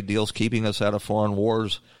our trade deals, keeping us out of foreign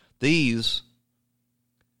wars. These,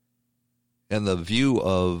 in the view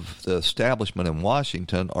of the establishment in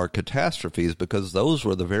Washington, are catastrophes because those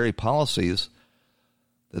were the very policies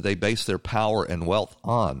that they base their power and wealth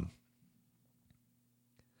on.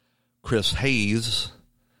 Chris Hayes,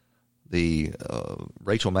 the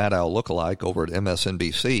Rachel Maddow lookalike over at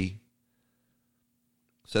MSNBC,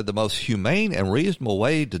 said the most humane and reasonable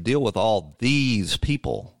way to deal with all these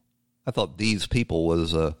people. I thought these people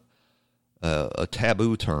was a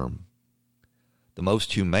taboo term. The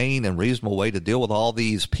most humane and reasonable way to deal with all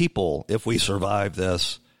these people, if we survive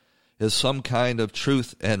this, is some kind of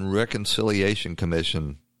Truth and Reconciliation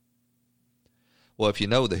Commission. Well, if you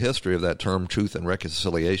know the history of that term, Truth and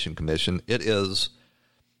Reconciliation Commission, it is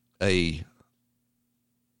a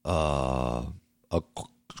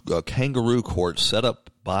kangaroo court set up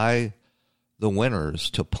by the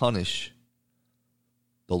winners to punish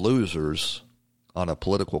the losers on a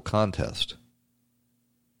political contest.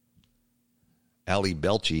 Ali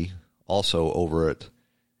Belchi, also over at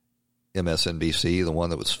MSNBC, the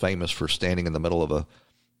one that was famous for standing in the middle of a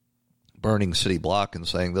burning city block and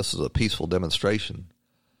saying this is a peaceful demonstration,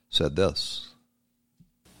 said this.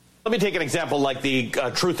 Let me take an example like the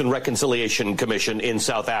Truth and Reconciliation Commission in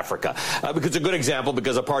South Africa, because it's a good example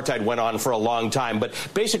because apartheid went on for a long time. But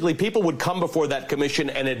basically, people would come before that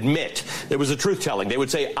commission and admit there was a truth-telling. They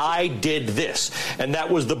would say, I did this. And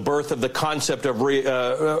that was the birth of the concept of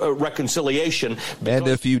reconciliation. And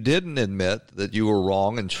if you didn't admit that you were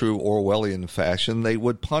wrong in true Orwellian fashion, they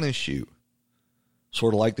would punish you.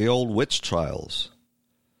 Sort of like the old witch trials.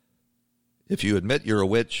 If you admit you're a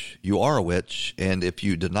witch, you are a witch. And if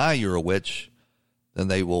you deny you're a witch, then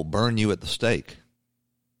they will burn you at the stake.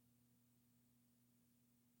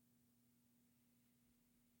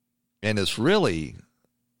 And it's really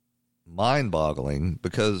mind-boggling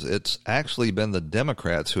because it's actually been the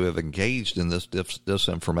Democrats who have engaged in this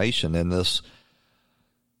disinformation and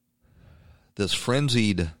this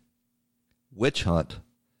frenzied witch hunt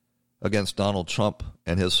against Donald Trump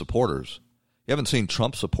and his supporters. You haven't seen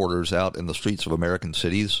Trump supporters out in the streets of American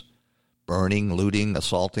cities burning, looting,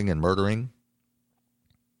 assaulting, and murdering.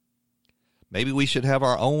 Maybe we should have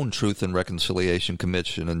our own Truth and Reconciliation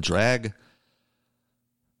Commission and drag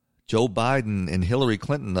Joe Biden and Hillary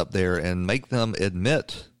Clinton up there and make them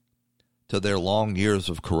admit to their long years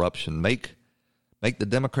of corruption. Make the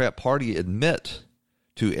Democrat Party admit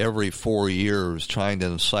to every 4 years trying to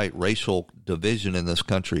incite racial division in this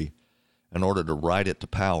country in order to ride it to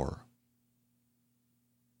power.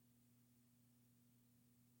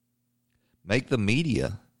 Make the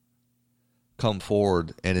media come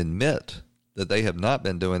forward and admit that they have not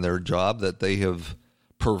been doing their job, that they have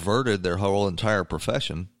perverted their whole entire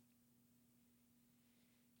profession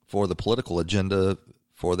for the political agenda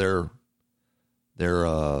for their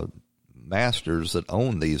masters that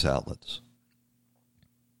own these outlets.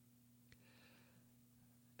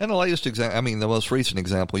 And the latest example, the most recent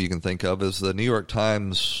example you can think of is the New York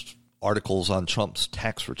Times articles on Trump's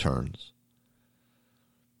tax returns.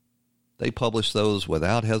 They published those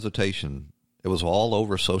without hesitation. It was all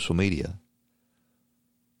over social media.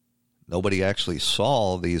 Nobody actually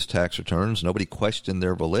saw these tax returns. Nobody questioned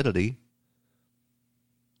their validity.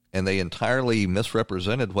 And they entirely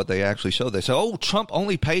misrepresented what they actually showed. They said, Trump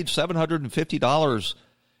only paid $750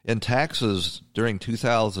 in taxes during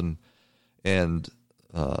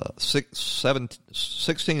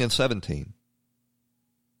 2016 and 17.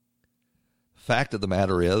 Fact of the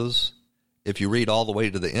matter is, if you read all the way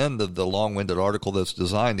to the end of the long-winded article that's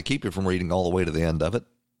designed to keep you from reading all the way to the end of it,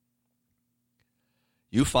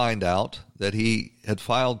 you find out that he had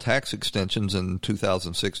filed tax extensions in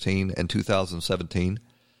 2016 and 2017,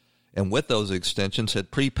 and with those extensions had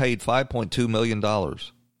prepaid $5.2 million.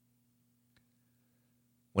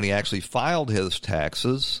 When he actually filed his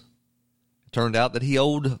taxes, it turned out that he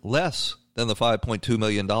owed less than the $5.2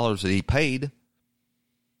 million that he paid,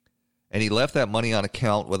 and he left that money on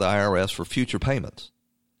account with the IRS for future payments.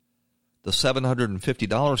 The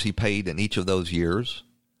 $750 he paid in each of those years,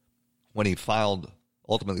 when he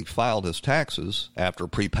ultimately filed his taxes after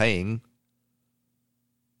prepaying,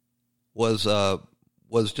 was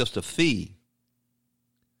just a fee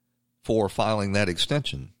for filing that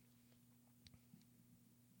extension.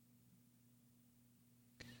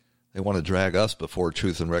 They want to drag us before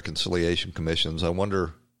Truth and Reconciliation Commissions. I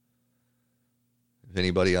wonder if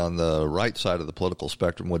anybody on the right side of the political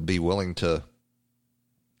spectrum would be willing to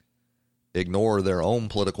ignore their own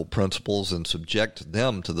political principles and subject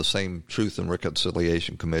them to the same Truth and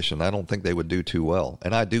Reconciliation Commission. I don't think they would do too well.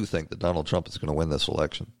 And I do think that Donald Trump is going to win this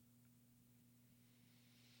election.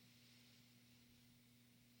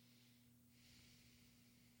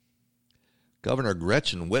 Governor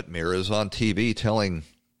Gretchen Whitmer is on TV telling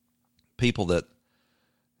people that,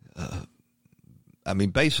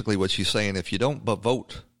 basically what she's saying, if you don't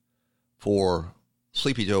vote for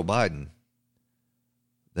Sleepy Joe Biden,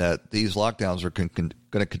 that these lockdowns are going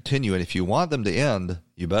to continue. And if you want them to end,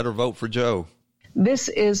 you better vote for Joe. This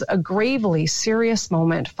is a gravely serious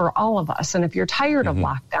moment for all of us. And if you're tired of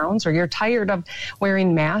lockdowns, or you're tired of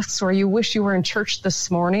wearing masks, or you wish you were in church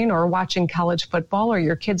this morning or watching college football, or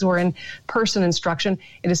your kids were in person instruction,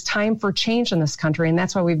 it is time for change in this country. And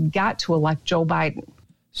that's why we've got to elect Joe Biden.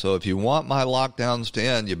 So if you want my lockdowns to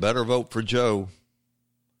end, you better vote for Joe,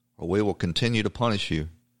 or we will continue to punish you.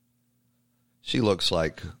 She looks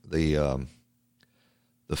like the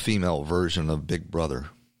female version of Big Brother.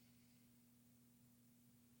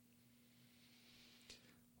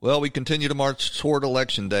 Well, we continue to march toward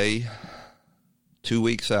Election Day, 2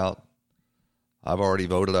 weeks out. I've already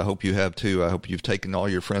voted. I hope you have too. I hope you've taken all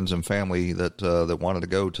your friends and family that wanted to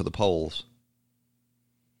go to the polls.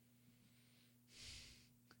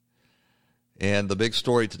 And the big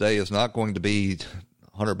story today is not going to be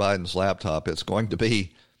Hunter Biden's laptop. It's going to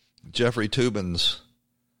be Jeffrey Toobin's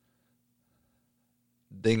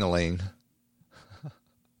ding-a-ling.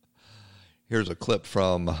 Here's a clip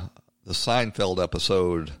from the Seinfeld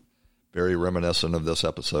episode, very reminiscent of this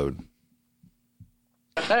episode.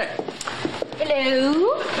 Hey.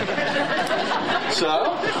 Hello.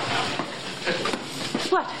 So?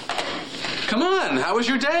 What? Come on, how was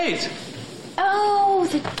your date? Oh,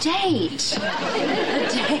 the date.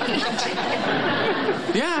 The date.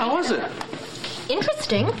 Yeah, how was it?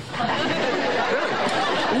 Interesting. Really?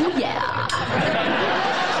 Oh, yeah.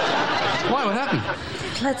 Why? What happened?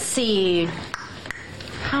 Let's see.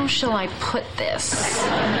 How shall I put this?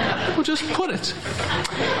 Well, just put it.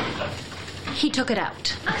 He took it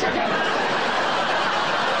out.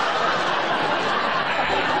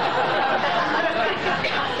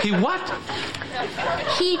 He what?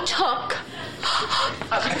 He took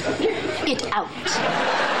it out.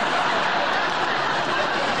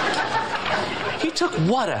 He took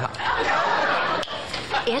what out?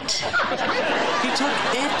 It. He took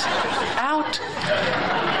it out?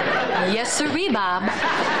 Yes, sirree, Bob.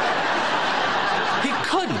 He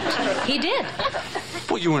couldn't. He did.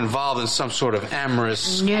 Well, you were involved in some sort of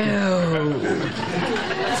amorous... No.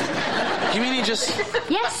 You mean he just...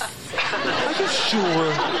 Yes. Are you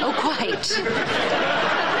sure? Oh, quite.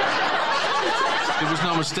 There was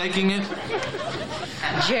no mistaking it?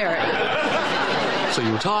 Jerry. So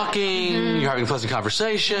you were talking, you're having a pleasant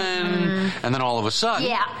conversation, and then all of a sudden...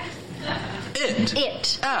 Yeah.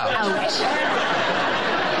 It. Out.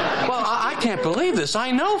 Well, I can't believe this.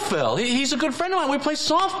 I know Phil. He's a good friend of mine. We play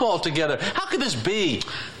softball together. How could this be?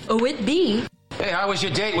 Oh, it be. Hey, how was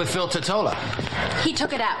your date with Phil Totola? He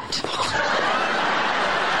took it out.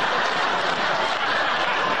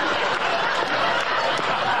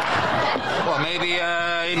 Well, maybe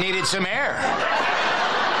he needed some air.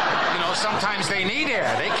 You know, sometimes they need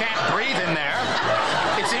air. They can't breathe in there.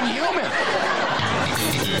 It's inhuman.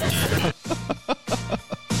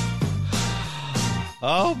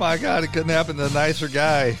 Oh, my God, it couldn't happen to a nicer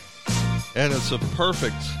guy. And it's a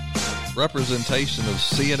perfect representation of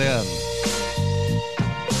CNN.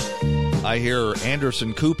 I hear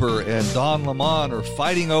Anderson Cooper and Don Lemon are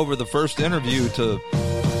fighting over the first interview to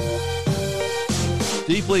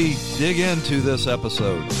deeply dig into this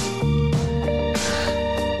episode.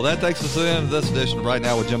 Well, that takes us to the end of this edition of Right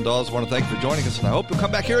Now with Jim Dawes. I want to thank you for joining us, and I hope you'll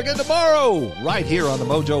come back here again tomorrow, right here on the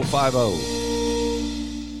Mojo 50.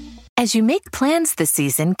 As you make plans this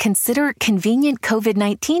season, consider convenient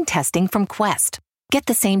COVID-19 testing from Quest. Get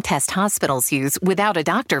the same test hospitals use without a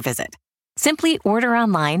doctor visit. Simply order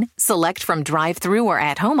online, select from drive-through or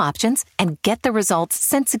at-home options, and get the results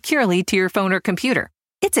sent securely to your phone or computer.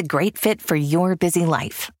 It's a great fit for your busy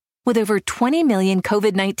life. With over 20 million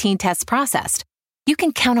COVID-19 tests processed, you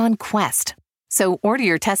can count on Quest. So order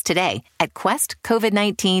your test today at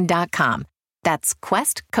questcovid19.com. That's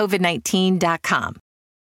questcovid19.com.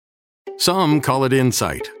 Some call it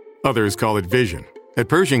insight. Others call it vision. At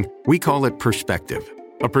Pershing, we call it perspective.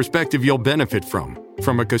 A perspective you'll benefit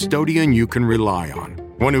from a custodian you can rely on.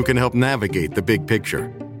 One who can help navigate the big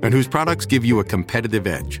picture, and whose products give you a competitive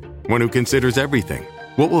edge. One who considers everything.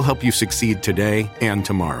 What will help you succeed today and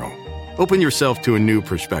tomorrow. Open yourself to a new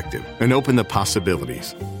perspective and open the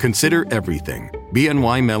possibilities. Consider everything.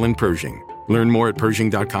 BNY Mellon Pershing. Learn more at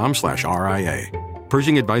Pershing.com/RIA.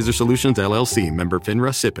 Pershing Advisor Solutions, LLC, member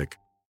FINRA SIPC.